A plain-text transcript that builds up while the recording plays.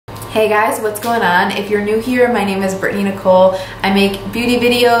Hey guys, what's going on? If you're new here, my name is BrittanyNichole. I make beauty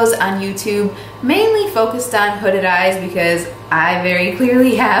videos on YouTube, mainly focused on hooded eyes because I very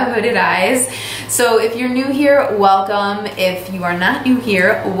clearly have hooded eyes. So if you're new here, welcome. If you are not new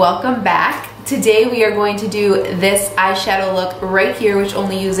here, welcome back. Today we are going to do this eyeshadow look right here, which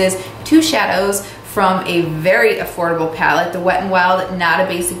only uses 2 shadows from a very affordable palette, the Wet n Wild Not a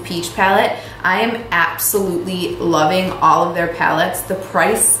Basic Peach palette. I am absolutely loving all of their palettes. The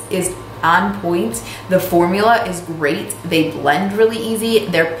price is on point. The formula is great. They blend really easy.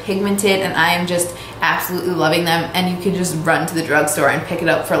 They're pigmented and I am just absolutely loving them. And you can just run to the drugstore and pick it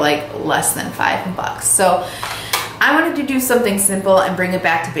up for like less than $5. So I wanted to do something simple and bring it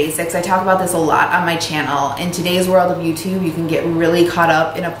back to basics. I talk about this a lot on my channel. In today's world of YouTube, you can get really caught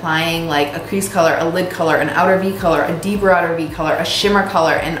up in applying like a crease color, a lid color, an outer V color, a deeper outer V color, a shimmer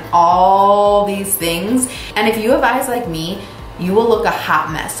color, and all these things. And if you have eyes like me, you will look a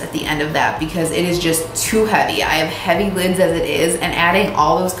hot mess at the end of that because it is just too heavy. I have heavy lids as it is, and adding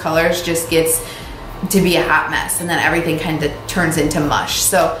all those colors just gets to be a hot mess, and then everything kind of turns into mush.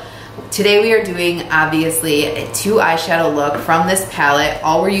 So today we are doing obviously a 2 eyeshadow look from this palette.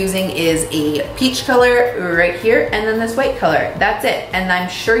 All we're using is a peach color right here and then this white color. That's it. And I'm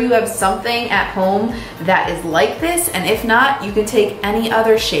sure you have something at home that is like this, and if not, you can take any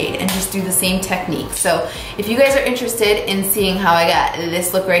other shade and just do the same technique. So if you guys are interested in seeing how I got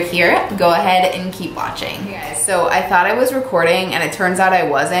this look right here, go ahead and keep watching. Okay guys, so I thought I was recording and it turns out I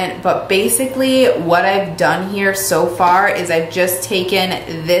wasn't, but basically what I've done here so far is I've just taken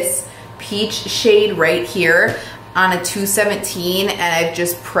this peach shade right here on a 217 and I've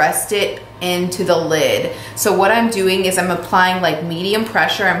just pressed it into the lid. So what I'm doing is I'm applying like medium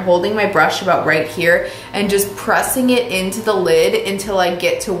pressure. I'm holding my brush about right here and just pressing it into the lid until I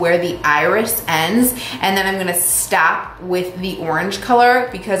get to where the iris ends, and then I'm gonna stop with the orange color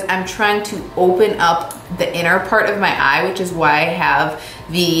because I'm trying to open up the inner part of my eye, which is why I have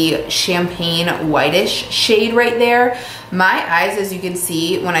the champagne whitish shade right there. My eyes, as you can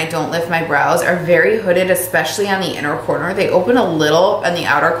see when I don't lift my brows, are very hooded, especially on the inner corner. They open a little on the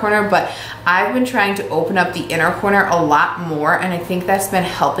outer corner, but I've been trying to open up the inner corner a lot more, and I think that's been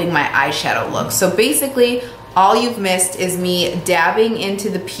helping my eyeshadow look. So basically, all you've missed is me dabbing into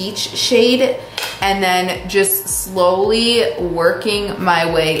the peach shade and then just slowly working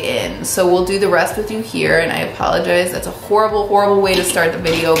my way in. So we'll do the rest with you here, and I apologize. That's a horrible, horrible way to start the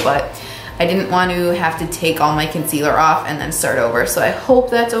video, but I didn't want to have to take all my concealer off and then start over. So I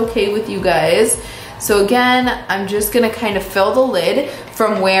hope that's okay with you guys. So again, I'm just gonna kind of fill the lid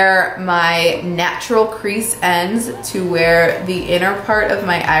from where my natural crease ends to where the inner part of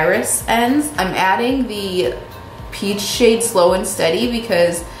my iris ends. I'm adding the peach shade slow and steady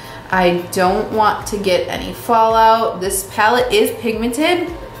because I don't want to get any fallout. This palette is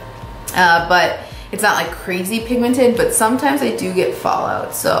pigmented, but it's not like crazy pigmented, but sometimes I do get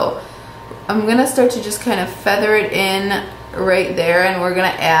fallout. So I'm gonna start to just kind of feather it in right there, and we're gonna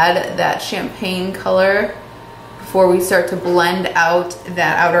add that champagne color before we start to blend out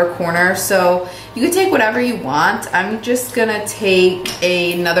that outer corner. So you can take whatever you want. I'm just gonna take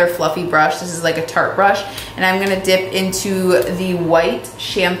another fluffy brush. This is like a Tarte brush, and I'm gonna dip into the white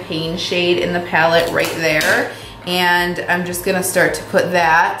champagne shade in the palette right there, and I'm just gonna start to put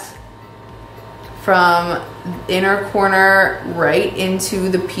that from inner corner right into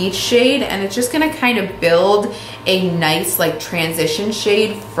the peach shade, and it's just gonna kind of build a nice like transition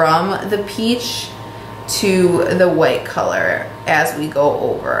shade from the peach to the white color as we go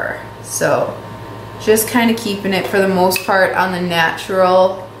over. So just kind of keeping it for the most part on the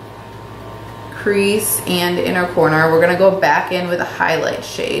natural crease and inner corner. We're gonna go back in with a highlight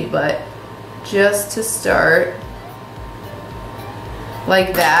shade, but just to start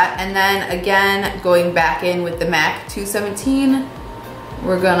like that, and then again going back in with the MAC 217,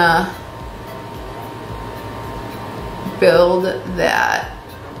 we're gonna build that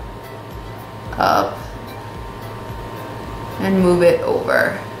up and move it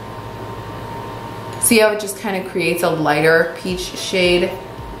over. See how it just kind of creates a lighter peach shade?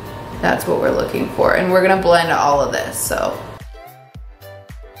 That's what we're looking for, and we're gonna blend all of this. So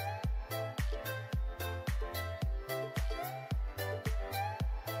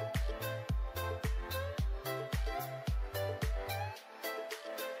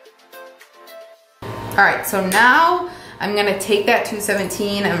alright, so now I'm gonna take that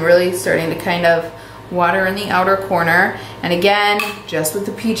 217. I'm really starting to kind of water in the outer corner, and again, just with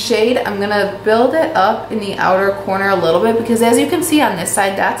the peach shade, I'm gonna build it up in the outer corner a little bit because as you can see on this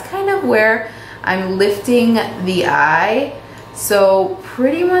side, that's kind of where I'm lifting the eye. So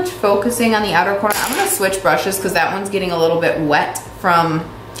pretty much focusing on the outer corner. I'm gonna switch brushes because that one's getting a little bit wet from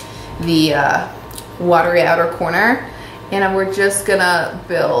the watery outer corner. And we're just gonna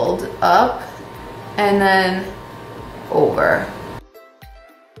build up and then over.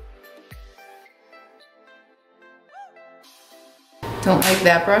 Don't like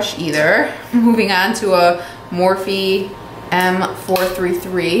that brush either. Moving on to a Morphe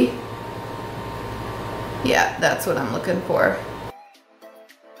M433. Yeah, that's what I'm looking for.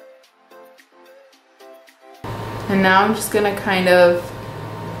 And now I'm just gonna kind of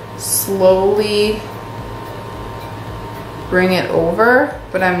slowly bring it over,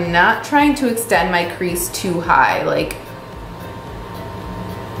 but I'm not trying to extend my crease too high. Like,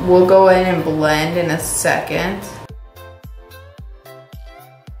 we'll go in and blend in a second.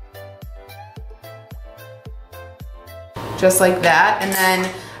 Just like that, and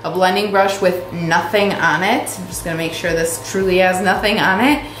then a blending brush with nothing on it. I'm just gonna make sure this truly has nothing on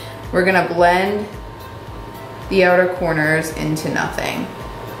it. We're gonna blend the outer corners into nothing,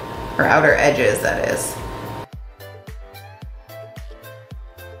 or outer edges, that is.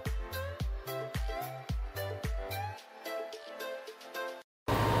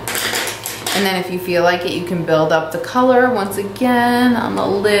 And then if you feel like it, you can build up the color once again on the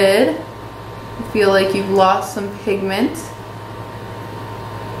lid. You feel like you've lost some pigment.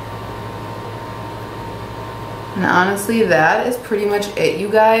 And honestly, that is pretty much it, you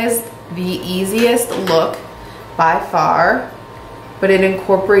guys. The easiest look by far, but it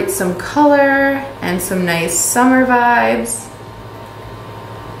incorporates some color and some nice summer vibes.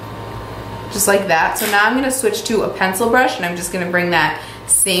 Just like that. So now I'm gonna switch to a pencil brush, and I'm just gonna bring that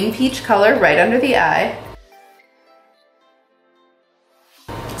same peach color right under the eye.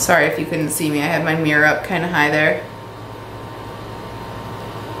 Sorry if you couldn't see me, I had my mirror up kind of high there.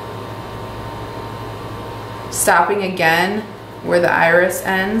 Stopping again where the iris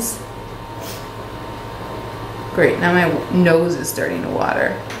ends. Great, now my nose is starting to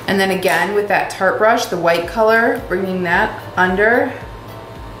water. And then again with that Tarte brush, the white color, bringing that under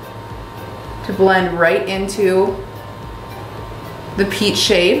to blend right into the peach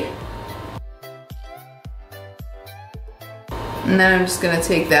shade. And then I'm just gonna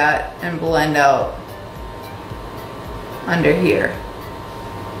take that and blend out under here.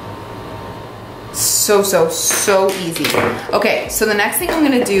 So easy. Okay, so the next thing I'm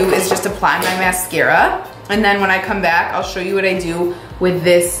gonna do is just apply my mascara. And then when I come back, I'll show you what I do with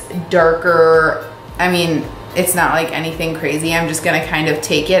this darker, I mean, it's not like anything crazy. I'm just gonna kind of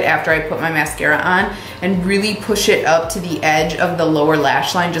take it after I put my mascara on and really push it up to the edge of the lower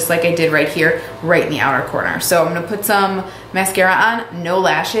lash line, just like I did right here, right in the outer corner. So I'm gonna put some mascara on, no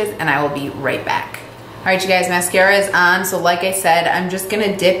lashes, and I will be right back. All right, you guys, mascara is on. So like I said, I'm just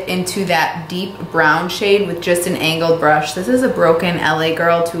gonna dip into that deep brown shade with just an angled brush. This is a Broken LA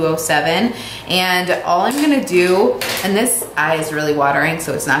Girl 207. And all I'm gonna do, and this eye is really watering,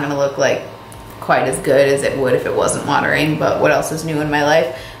 so it's not gonna look like quite as good as it would if it wasn't watering, but what else is new in my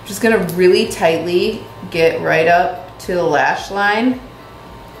life? I'm just gonna really tightly get right up to the lash line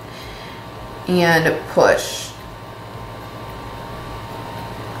and push.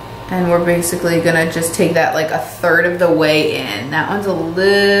 And we're basically gonna just take that like a third of the way in. That one's a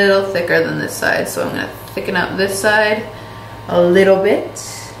little thicker than this side, so I'm gonna thicken up this side a little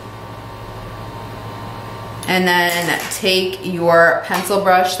bit. And then take your pencil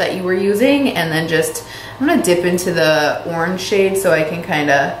brush that you were using and then just, I'm gonna dip into the orange shade so I can kind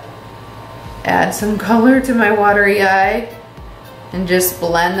of add some color to my watery eye and just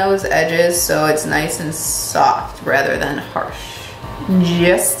blend those edges so it's nice and soft rather than harsh.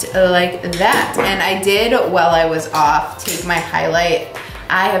 Just like that. And I did, while I was off, take my highlight.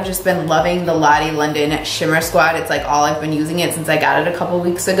 I have just been loving the Lottie London Shimmer Squad. It's like all I've been using it since I got it a couple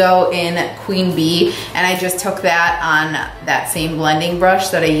weeks ago in Queen Bee. And I just took that on that same blending brush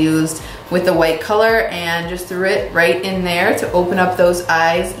that I used with the white color and just threw it right in there to open up those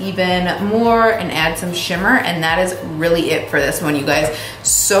eyes even more and add some shimmer. And that is really it for this one, you guys.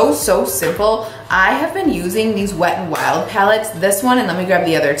 So simple. I have been using these Wet n Wild palettes. This one, and let me grab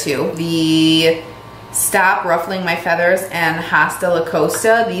the other two. The Stop Ruffling My Feathers and Hasta La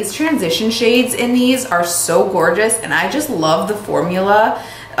Costa. These transition shades in these are so gorgeous, and I just love the formula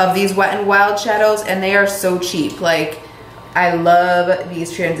of these Wet n Wild shadows, and they are so cheap. Like, I love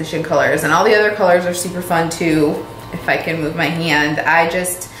these transition colors, and all the other colors are super fun too. If I can move my hand, I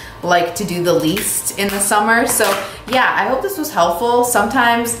just like to do the least in the summer. So yeah, I hope this was helpful.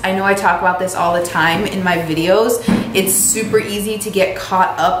 Sometimes, I know I talk about this all the time in my videos, it's super easy to get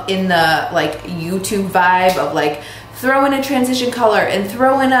caught up in the like YouTube vibe of like throw in a transition color and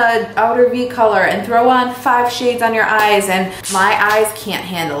throw in a outer V color and throw on 5 shades on your eyes, and my eyes can't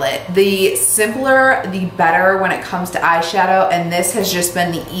handle it. The simpler, the better when it comes to eyeshadow, and this has just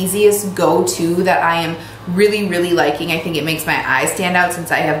been the easiest go-to that I am really liking. I think it makes my eyes stand out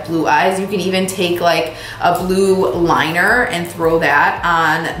since I have blue eyes. You can even take like a blue liner and throw that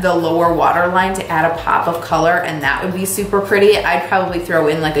on the lower waterline to add a pop of color, and that would be super pretty. I'd probably throw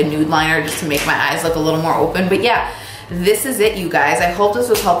in like a nude liner just to make my eyes look a little more open. But yeah, this is it, you guys. I hope this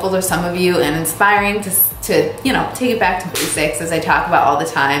was helpful to some of you and inspiring to you know, take it back to basics, as I talk about all the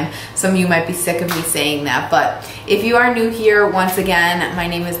time. Some of you might be sick of me saying that, but if you are new here, once again, my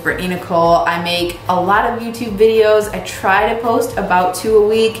name is BrittanyNichole. I make a lot of YouTube videos. I try to post about 2 a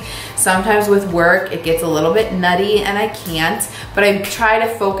week. Sometimes with work, it gets a little bit nutty and I can't, but I try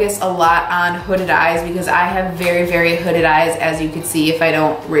to focus a lot on hooded eyes because I have very hooded eyes, as you can see if I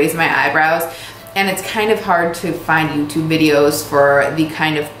don't raise my eyebrows. And it's kind of hard to find YouTube videos for the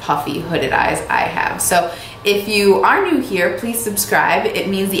kind of puffy hooded eyes I have. So if you are new here, please subscribe. It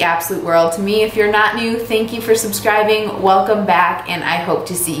means the absolute world to me. If you're not new, thank you for subscribing. Welcome back, and I hope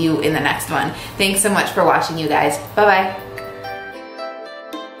to see you in the next one. Thanks so much for watching, you guys. Bye-bye.